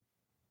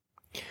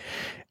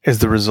As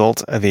the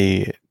result of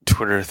a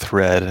Twitter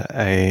thread,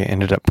 I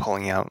ended up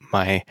pulling out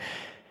my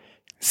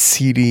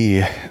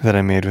CD that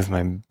I made with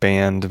my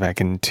band back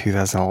in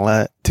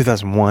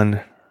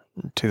 2001,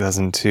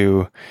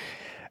 2002.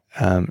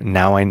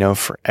 Now I Know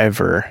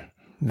Forever,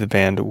 the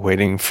band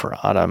Waiting for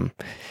Autumn.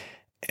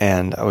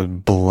 And I was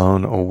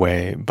blown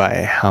away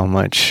by how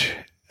many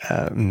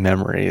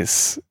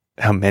memories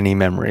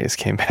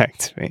came back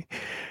to me.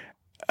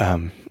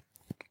 I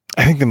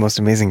think the most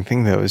amazing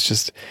thing, though, is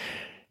just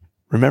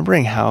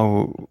remembering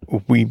how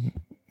we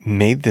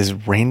made this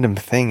random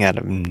thing out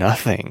of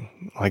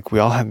nothing. Like, we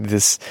all had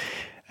this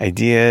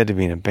idea to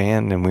be in a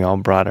band, and we all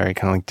brought our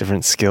kind of like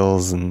different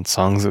skills and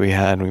songs that we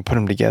had, and we put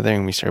them together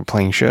and we started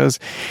playing shows,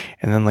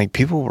 and then like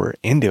people were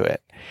into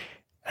it.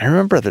 I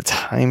remember at the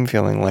time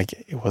feeling like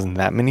it wasn't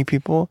that many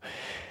people,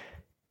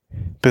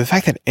 but the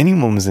fact that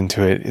anyone was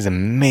into it is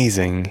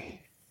amazing.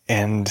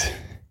 And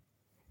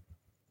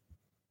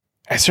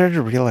I started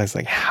to realize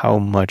like how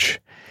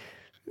much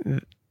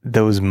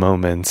those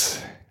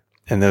moments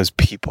and those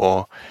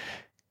people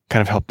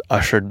kind of helped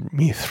usher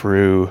me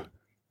through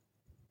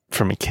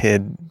from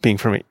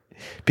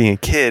being a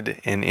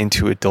kid and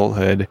into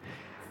adulthood.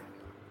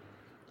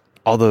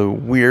 All the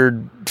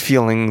weird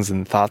feelings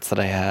and thoughts that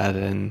I had,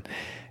 and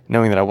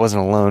knowing that I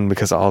wasn't alone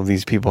because all of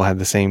these people had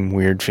the same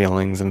weird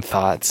feelings and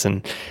thoughts.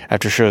 And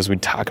after shows,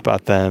 we'd talk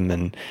about them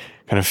and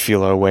kind of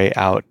feel our way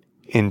out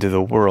into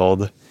the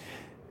world.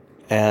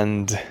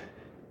 And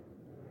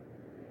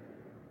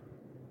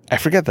I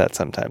forget that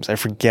sometimes. I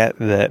forget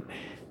that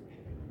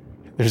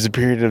there's a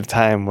period of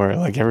time where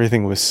like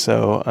everything was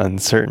so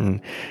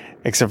uncertain,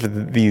 except for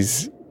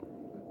these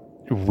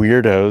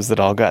weirdos that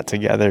all got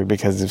together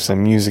because of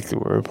some music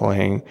that we were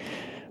playing,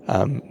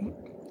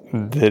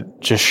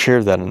 that just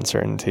shared that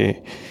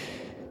uncertainty.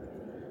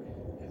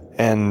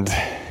 And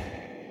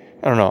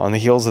I don't know, on the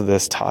heels of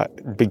this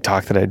big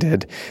talk that I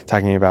did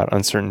talking about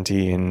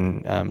uncertainty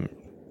and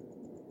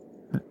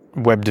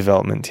web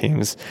development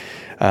teams,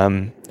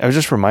 I was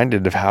just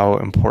reminded of how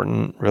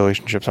important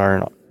relationships are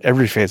in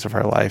every phase of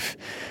our life.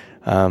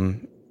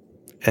 And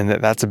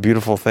that's a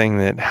beautiful thing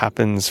that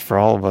happens for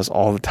all of us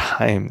all the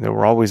time, that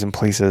we're always in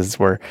places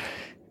where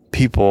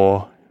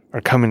people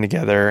are coming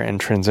together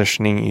and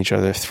transitioning each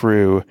other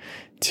through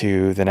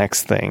to the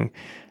next thing,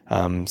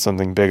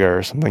 something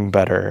bigger, something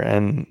better.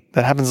 And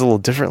that happens a little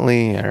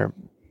differently, or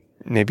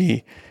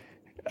maybe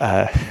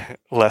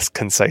less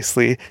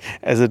concisely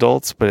as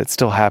adults, but it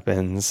still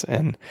happens.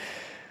 And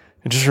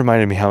it just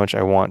reminded me how much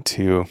I want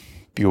to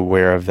be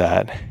aware of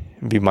that,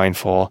 be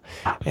mindful,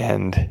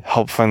 and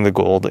help find the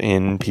gold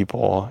in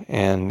people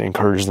and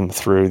encourage them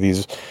through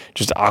these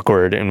just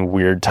awkward and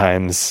weird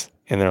times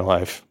in their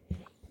life.